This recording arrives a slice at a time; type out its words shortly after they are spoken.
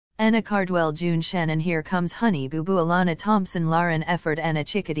Anna Cardwell June Shannon Here Comes Honey Boo Boo Alana Thompson Lauryn EfirdAnna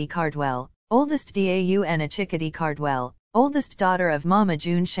Chickadee Cardwell, oldest DAU Anna Chickadee Cardwell, oldest daughter of Mama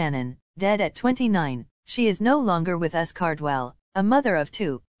June Shannon, dead at 29, she is no longer with us. Cardwell, a mother of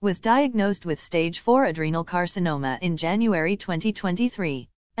two, was diagnosed with stage 4 adrenal carcinoma in January 2023.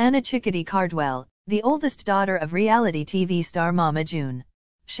 Anna Chickadee Cardwell, the oldest daughter of reality TV star Mama June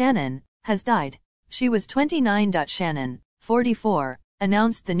Shannon, has died. She was 29. Shannon, 44,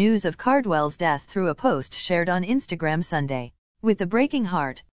 announced the news of Cardwell's death through a post shared on Instagram Sunday. With a breaking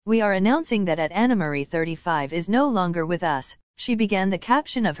heart, we are announcing that EfirdAnna Marie 35 is no longer with us, she began the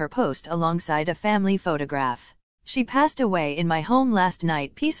caption of her post alongside a family photograph. She passed away in my home last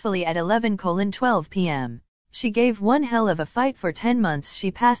night peacefully at 11:12 p.m. She gave one hell of a fight for 10 months.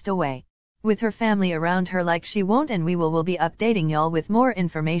 She passed away. With her family around her like she won't, and we will be updating y'all with more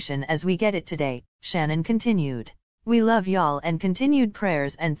information as we get it today, Shannon continued. We love y'all and continued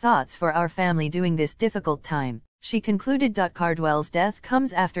prayers and thoughts for our family during this difficult time, she concluded. Cardwell's death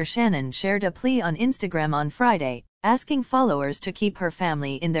comes after Shannon shared a plea on Instagram on Friday, asking followers to keep her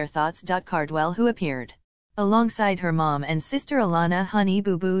family in their thoughts. Cardwell, who appeared alongside her mom and sister Alana Honey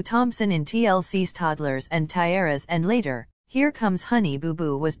Boo Boo Thompson in TLC's Toddlers and Tiaras and later, Here Comes Honey Boo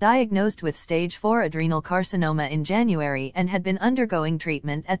Boo, was diagnosed with stage 4 adrenal carcinoma in January and had been undergoing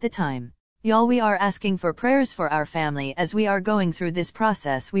treatment at the time. Y'all, we are asking for prayers for our family as we are going through this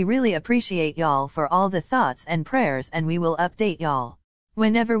process. We really appreciate y'all for all the thoughts and prayers, and we will update y'all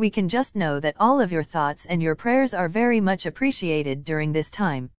whenever we can. Just know that all of your thoughts and your prayers are very much appreciated during this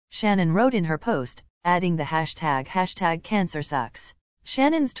time, Shannon wrote in her post, adding the hashtag #CancerSucks.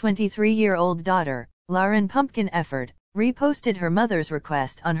 Shannon's 23-year-old daughter, Lauryn Pumpkin Efird, reposted her mother's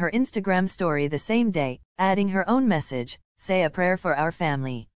request on her Instagram story the same day, adding her own message, "Say a prayer for our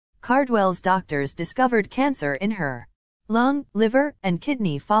family." Cardwell's doctors discovered cancer in her lung, liver, and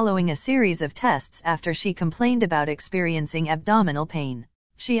kidney following a series of tests after she complained about experiencing abdominal pain.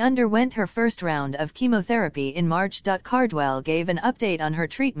 She underwent her first round of chemotherapy in March. Cardwell gave an update on her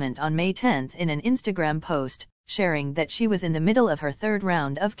treatment on May 10 in an Instagram post, sharing that she was in the middle of her third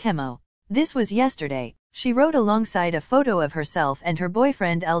round of chemo. This was yesterday, she wrote alongside a photo of herself and her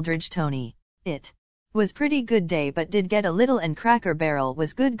boyfriend Eldridge Tony. It was pretty good day but did get a little, and Cracker Barrel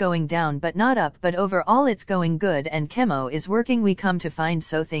was good, going down but not up, but overall it's going good and chemo is working, we come to find,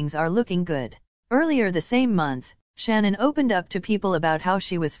 so things are looking good. Earlier the same month, Shannon opened up to people about how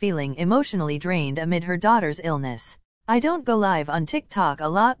she was feeling emotionally drained amid her daughter's illness. "I don't go live on TikTok a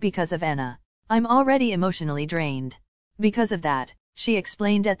lot because of Anna. I'm already emotionally drained. Because of that," she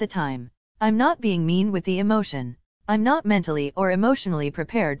explained at the time. "I'm not being mean with the emotion. I'm not mentally or emotionally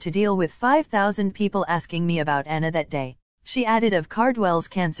prepared to deal with 5,000 people asking me about Anna that day." She added of Cardwell's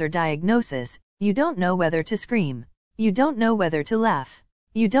cancer diagnosis, "You don't know whether to scream. You don't know whether to laugh.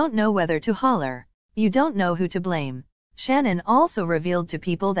 You don't know whether to holler. You don't know who to blame." Shannon also revealed to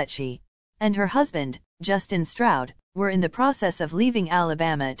people that she and her husband, Justin Stroud, were in the process of leaving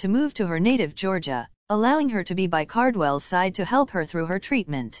Alabama to move to her native Georgia, allowing her to be by Cardwell's side to help her through her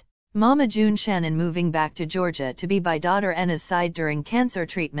treatment. Mama June Shannon moving back to Georgia to be by daughter Anna's side during cancer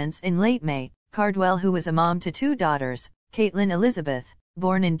treatments in late May. Cardwell, who was a mom to two daughters, Caitlin Elizabeth,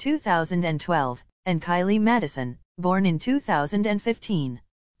 born in 2012, and Kylie Madison, born in 2015,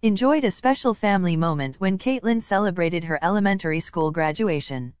 enjoyed a special family moment when Caitlin celebrated her elementary school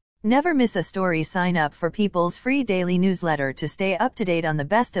graduation. Never miss a story. Sign up for People's free daily newsletter to stay up to date on the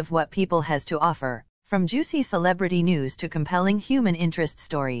best of what People has to offer. From juicy celebrity news to compelling human interest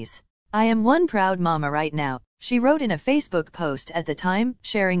stories. "I am one proud mama right now," she wrote in a Facebook post at the time,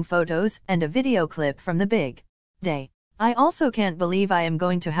 sharing photos and a video clip from the big day. "I also can't believe I am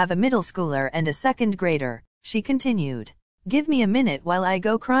going to have a middle schooler and a second grader," she continued. "Give me a minute while I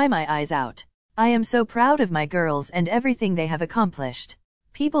go cry my eyes out. I am so proud of my girls and everything they have accomplished."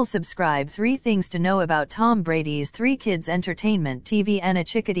 People subscribe. 3 things to know about Tom Brady's 3 kids. Entertainment TV. Anna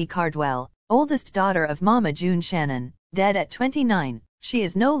Chickadee Cardwell, oldest daughter of Mama June Shannon, dead at 29, she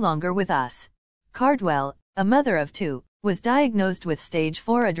is no longer with us. Cardwell, a mother of 2, was diagnosed with stage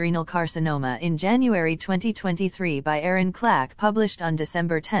 4 adrenal carcinoma in January 2023 by Aaron Clack, published on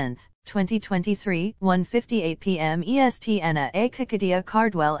December 10, 2023, 1:58 p.m. EST. Anna A. Chickadee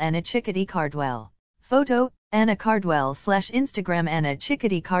Cardwell. Anna Chickadee Cardwell. Photo, Anna Cardwell /Instagram. Anna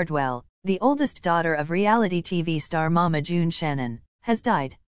Chickadee Cardwell, the oldest daughter of reality TV star Mama June Shannon, has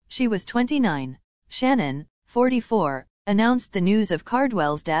died. She was 29. Shannon, 44, announced the news of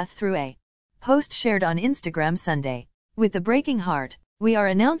Cardwell's death through a post shared on Instagram Sunday. "With a breaking heart, we are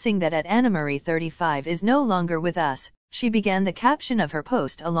announcing that EfirdAnna Marie 35 is no longer with us," she began the caption of her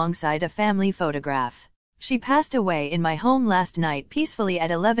post alongside a family photograph. She passed away in my home last night peacefully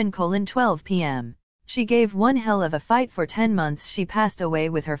at 11:12 p.m. She gave one hell of a fight for 10 months. She passed away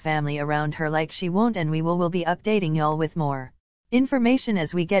with her family around her like she won't, and we will be updating y'all with more information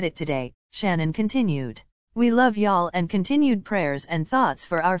as we get it today, Shannon continued. We love y'all and continued prayers and thoughts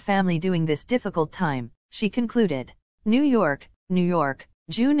for our family during this difficult time, she concluded. New York, New York,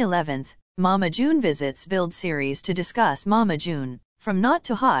 June 11th, Mama June visits Build series to discuss Mama June, from Not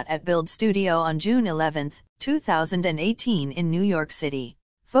to Hot at Build Studio on June 11, 2018 in New York City.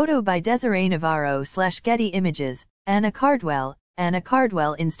 Photo by Desiree Navarro/Getty Images, Anna Cardwell, Anna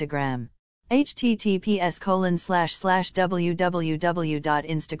Cardwell Instagram.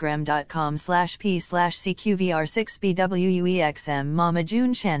 https://www.instagram.com/p/cqvr6bwuexm Mama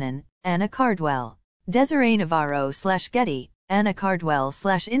June Shannon, Anna Cardwell. Desiree Navarro/Getty, Anna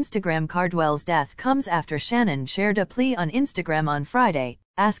Cardwell/Instagram. Cardwell's death comes after Shannon shared a plea on Instagram on Friday,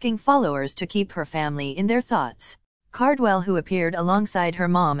 asking followers to keep her family in their thoughts. Cardwell, who appeared alongside her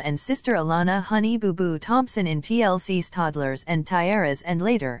mom and sister Alana "Honey Boo Boo" Thompson in TLC's Toddlers and Tiaras and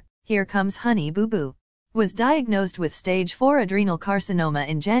later, Here Comes Honey Boo Boo, was diagnosed with stage 4 adrenal carcinoma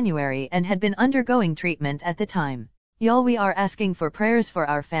in January and had been undergoing treatment at the time. Y'all, we are asking for prayers for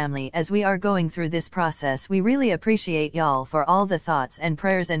our family as we are going through this process. We really appreciate y'all for all the thoughts and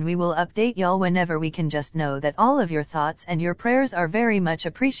prayers, and we will update y'all whenever we can. Just know that all of your thoughts and your prayers are very much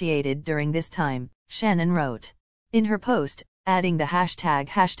appreciated during this time, Shannon wrote in her post, adding the hashtag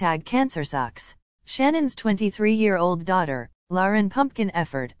 #CancerSucks. Shannon's 23-year-old daughter, Lauryn Pumpkin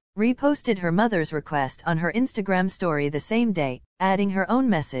Efird, reposted her mother's request on her Instagram story the same day, adding her own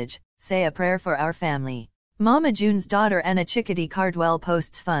message, "Say a prayer for our family." Mama June's daughter Anna Chickadee Cardwell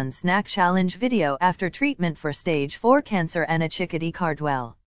posts fun snack challenge video after treatment for stage 4 cancer. Anna Chickadee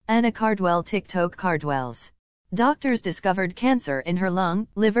Cardwell. Anna Cardwell TikTok. Cardwell's doctors discovered cancer in her lung,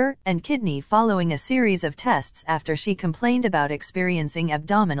 liver, and kidney following a series of tests after she complained about experiencing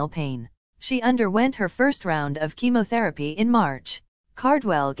abdominal pain. She underwent her first round of chemotherapy in March.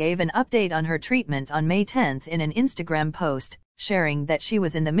 Cardwell gave an update on her treatment on May 10 in an Instagram post, sharing that she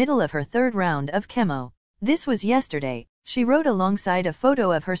was in the middle of her third round of chemo. This was yesterday, she wrote alongside a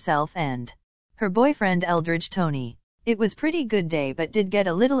photo of herself and her boyfriend Eldridge Tony. It was pretty good day, but did get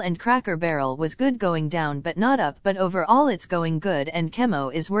a little, and Cracker Barrel was good, going down but not up, but overall it's going good and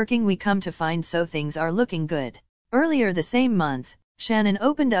chemo is working, we come to find, so things are looking good. Earlier the same month, Shannon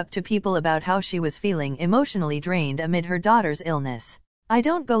opened up to people about how she was feeling emotionally drained amid her daughter's illness. "I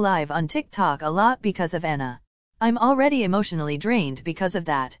don't go live on TikTok a lot because of Anna. I'm already emotionally drained because of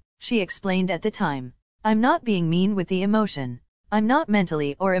that," she explained at the time. "I'm not being mean with the emotion. I'm not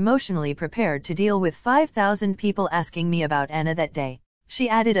mentally or emotionally prepared to deal with 5,000 people asking me about Anna that day." She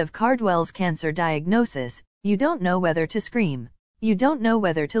added of Cardwell's cancer diagnosis, "You don't know whether to scream. You don't know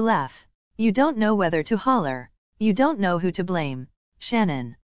whether to laugh. You don't know whether to holler. You don't know who to blame."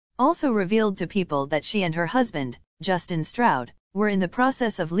 Shannon also revealed to people that she and her husband, Justin Stroud, were in the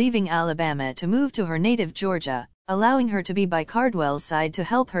process of leaving Alabama to move to her native Georgia, allowing her to be by Cardwell's side to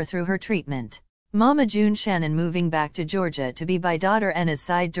help her through her treatment. Mama June Shannon moving back to Georgia to be by daughter Anna's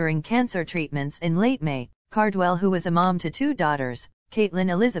side during cancer treatments in late May. Cardwell, who was a mom to 2 daughters, Caitlin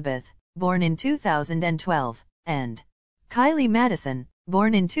Elizabeth, born in 2012, and Kylie Madison,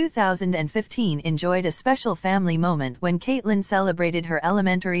 born in 2015, enjoyed a special family moment when Caitlin celebrated her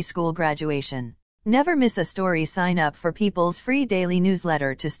elementary school graduation. Never miss a story. Sign up for People's free daily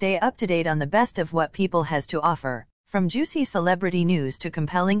newsletter to stay up to date on the best of what People has to offer. From juicy celebrity news to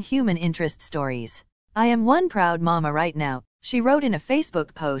compelling human interest stories. "I am one proud mama right now," she wrote in a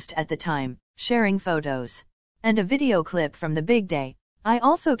Facebook post at the time, sharing photos and a video clip from the big day. "I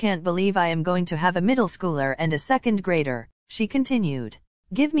also can't believe I am going to have a middle schooler and a second grader," she continued.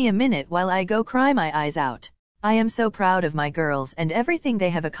 "Give me a minute while I go cry my eyes out. I am so proud of my girls and everything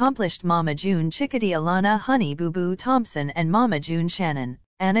they have accomplished." Mama June Chickadee Alana Honey Boo Boo Thompson and Mama June Shannon,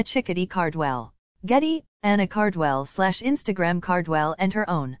 Anna Chickadee Cardwell. Getty, Anna Cardwell/Instagram. Cardwell and her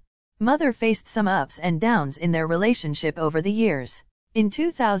own mother faced some ups and downs in their relationship over the years. In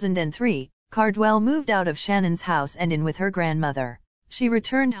 2003, Cardwell moved out of Shannon's house and in with her grandmother. She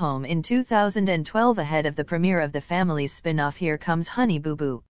returned home in 2012 ahead of the premiere of the family's spin-off Here Comes Honey Boo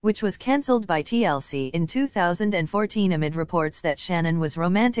Boo, which was cancelled by TLC in 2014 amid reports that Shannon was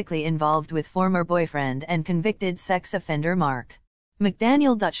romantically involved with former boyfriend and convicted sex offender Mark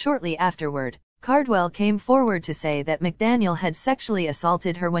McDaniel. Shortly afterward, Cardwell came forward to say that McDaniel had sexually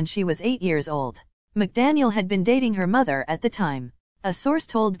assaulted her when she was 8 years old. McDaniel had been dating her mother at the time. A source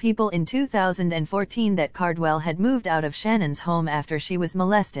told People in 2014 that Cardwell had moved out of Shannon's home after she was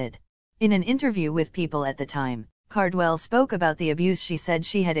molested. In an interview with People at the time, Cardwell spoke about the abuse she said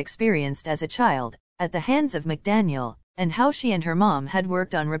she had experienced as a child, at the hands of McDaniel, and how she and her mom had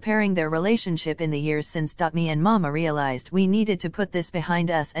worked on repairing their relationship in the years since. Me and Mama realized we needed to put this behind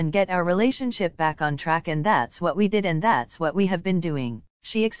us and get our relationship back on track, and that's what we did, and that's what we have been doing,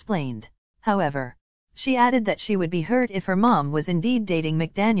 she explained. However, she added that she would be hurt if her mom was indeed dating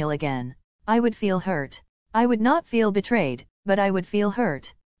McDaniel again. I would feel hurt. I would not feel betrayed, but I would feel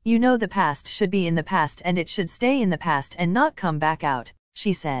hurt. You know, the past should be in the past and it should stay in the past and not come back out,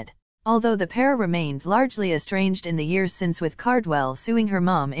 she said. Although the pair remained largely estranged in the years since, with Cardwell suing her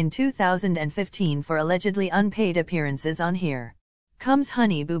mom in 2015 for allegedly unpaid appearances on Here Comes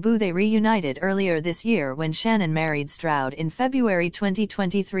Honey Boo Boo. They reunited earlier this year when Shannon married Stroud in February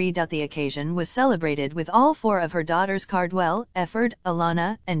 2023. The occasion was celebrated with all four of her daughters, Cardwell, Efird,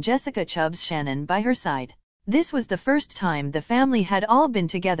 Alana, and Jessica Chubbs, Shannon by her side. This was the first time the family had all been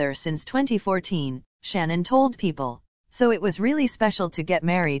together since 2014, Shannon told People. So it was really special to get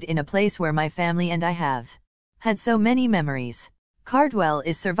married in a place where my family and I have had so many memories. Cardwell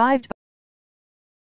is survived